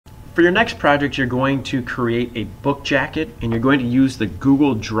For your next project, you're going to create a book jacket, and you're going to use the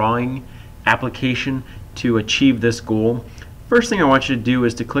Google Drawing application to achieve this goal. First thing I want you to do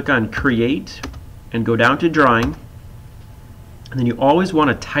is to click on Create and go down to Drawing, and then you always want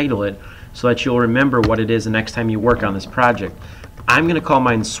to title it so that you'll remember what it is the next time you work on this project. I'm going to call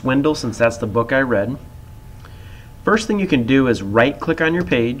mine Swindle since that's the book I read. First thing you can do is right click on your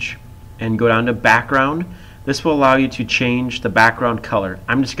page and go down to Background. This will allow you to change the background color.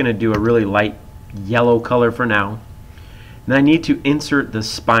 I'm just going to do a really light yellow color for now. Then I need to insert the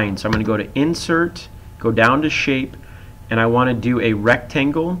spine. So I'm going to go to Insert, go down to Shape, and I want to do a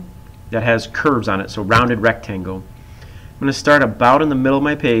rectangle that has curves on it, so rounded rectangle. I'm going to start about in the middle of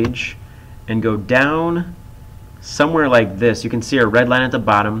my page and go down somewhere like this. You can see a red line at the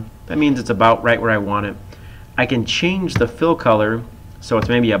bottom. That means it's about right where I want it. I can change the fill color so it's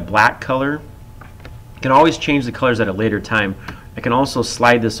maybe a black color. I can always change the colors at a later time. I can also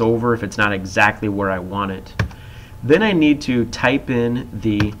slide this over if it's not exactly where I want it. Then I need to type in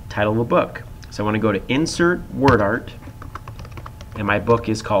the title of the book. So I want to go to Insert Word Art, and my book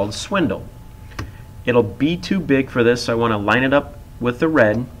is called Swindle. It'll be too big for this, so I want to line it up with the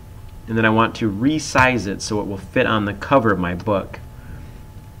red, and then I want to resize it so it will fit on the cover of my book.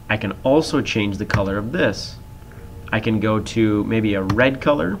 I can also change the color of this. I can go to maybe a red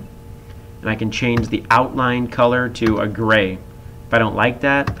color, and I can change the outline color to a gray. If I don't like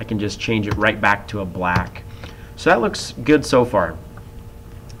that, I can just change it right back to a black. So that looks good so far.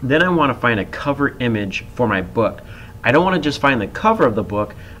 Then I want to find a cover image for my book. I don't want to just find the cover of the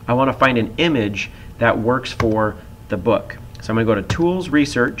book. I want to find an image that works for the book. So I'm going to go to Tools,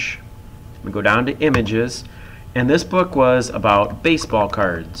 Research. I'm going to go down to Images. And this book was about baseball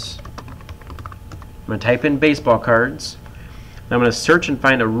cards. I'm going to type in baseball cards. I'm going to search and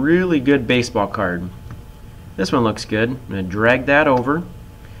find a really good baseball card. This one looks good. I'm going to drag that over.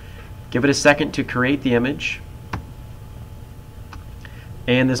 Give it a second to create the image.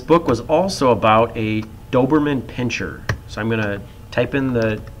 And this book was also about a Doberman Pinscher. So I'm going to type in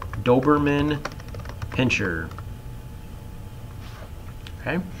the Doberman Pinscher.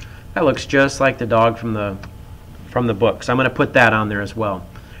 Okay, that looks just like the dog from the book. So I'm going to put that on there as well.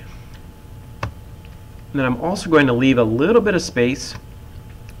 And then I'm also going to leave a little bit of space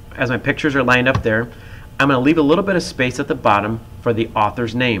as my pictures are lined up there. I'm going to leave a little bit of space at the bottom for the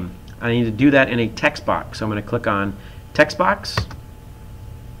author's name. I need to do that in a text box. So I'm going to click on Text Box.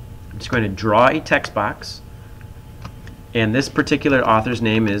 I'm just going to draw a text box. And this particular author's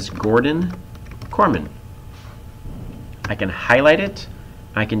name is Gordon Korman. I can highlight it.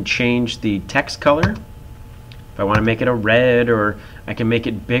 I can change the text color. If I want to make it a red, or I can make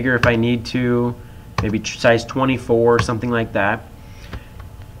it bigger if I need to. Maybe size 24 or something like that.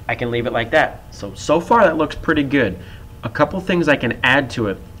 I can leave it like that. So far that looks pretty good. A couple things I can add to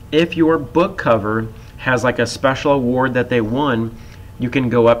it. If your book cover has like a special award that they won, you can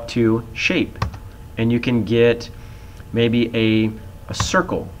go up to Shape and you can get maybe a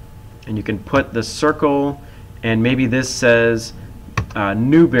circle, and you can put the circle, and maybe this says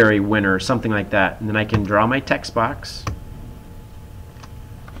Newbery winner or something like that. And then I can draw my text box,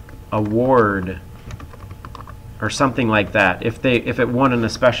 award, or something like that. If it won a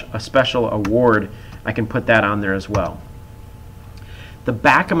special award, I can put that on there as well. The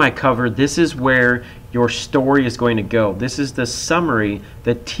back of my cover, this is where your story is going to go. This is the summary,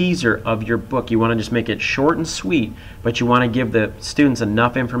 the teaser of your book. You want to just make it short and sweet, but you want to give the students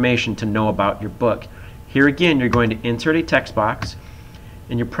enough information to know about your book. Here again, you're going to insert a text box,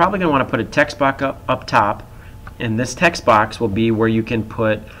 and you're probably going to want to put a text box up top, and this text box will be where you can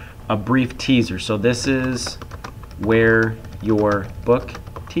put a brief teaser. So this is where your book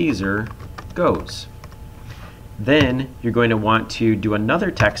teaser goes. Then you're going to want to do another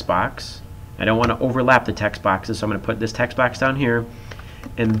text box. I don't want to overlap the text boxes, so I'm going to put this text box down here.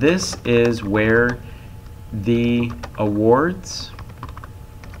 And this is where the awards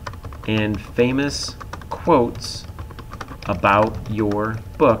and famous quotes about your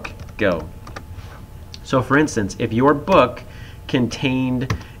book go. So for instance, if your book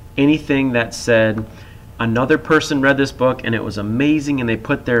contained anything that said, another person read this book and it was amazing, and they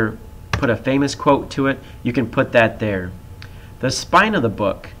put a famous quote to it, you can put that there. The spine of the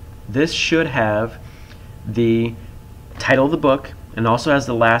book, this should have the title of the book and also has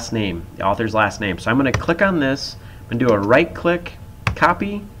the last name, the author's last name. So I'm going to click on this. I'm going to do a right click,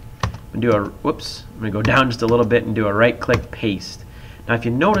 copy. I'm going to go down just a little bit and do a right click, paste. Now if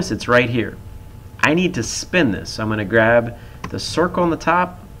you notice, it's right here. I need to spin this. So I'm going to grab the circle on the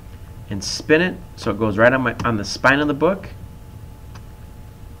top and spin it so it goes right on the spine of the book.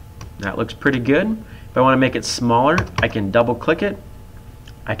 That looks pretty good. If I want to make it smaller, I can double click it,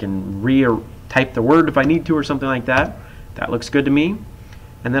 I can re-type the word if I need to or something like that. That looks good to me.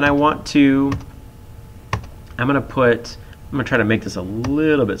 And then I want to, I'm going to try to make this a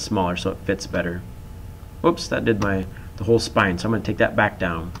little bit smaller so it fits better. Whoops, that did the whole spine, so I'm going to take that back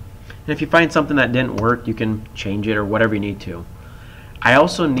down. And if you find something that didn't work, you can change it or whatever you need to. I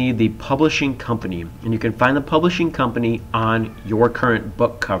also need the publishing company, and you can find the publishing company on your current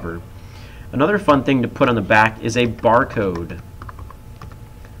book cover. Another fun thing to put on the back is a barcode.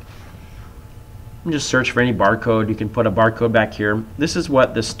 Just search for any barcode. You can put a barcode back here. This is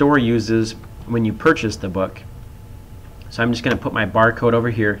what the store uses when you purchase the book. So I'm just going to put my barcode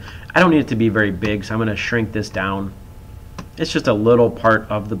over here. I don't need it to be very big, so I'm going to shrink this down. It's just a little part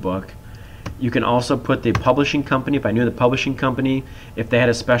of the book. You can also put the publishing company. If I knew the publishing company, if they had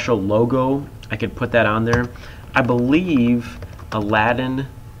a special logo, I could put that on there. I believe Aladdin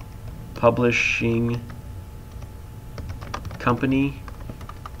Publishing Company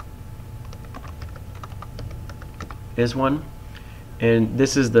is one. And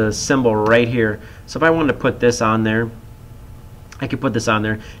this is the symbol right here. So if I wanted to put this on there, I could put this on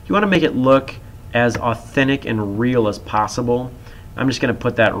there. You want to make it look as authentic and real as possible. I'm just going to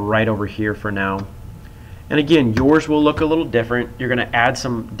put that right over here for now. And again, yours will look a little different. You're going to add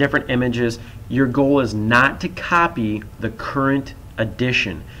some different images. Your goal is not to copy the current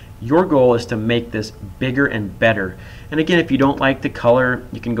edition. Your goal is to make this bigger and better. And again, if you don't like the color,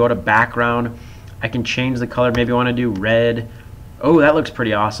 you can go to background. I can change the color. Maybe I want to do red. Oh, that looks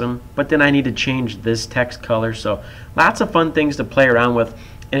pretty awesome. But then I need to change this text color. So lots of fun things to play around with.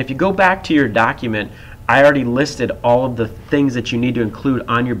 And if you go back to your document, I already listed all of the things that you need to include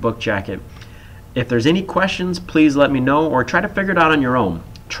on your book jacket. If there's any questions, please let me know, or try to figure it out on your own.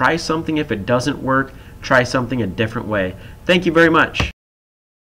 Try something. If it doesn't work, try something a different way. Thank you very much.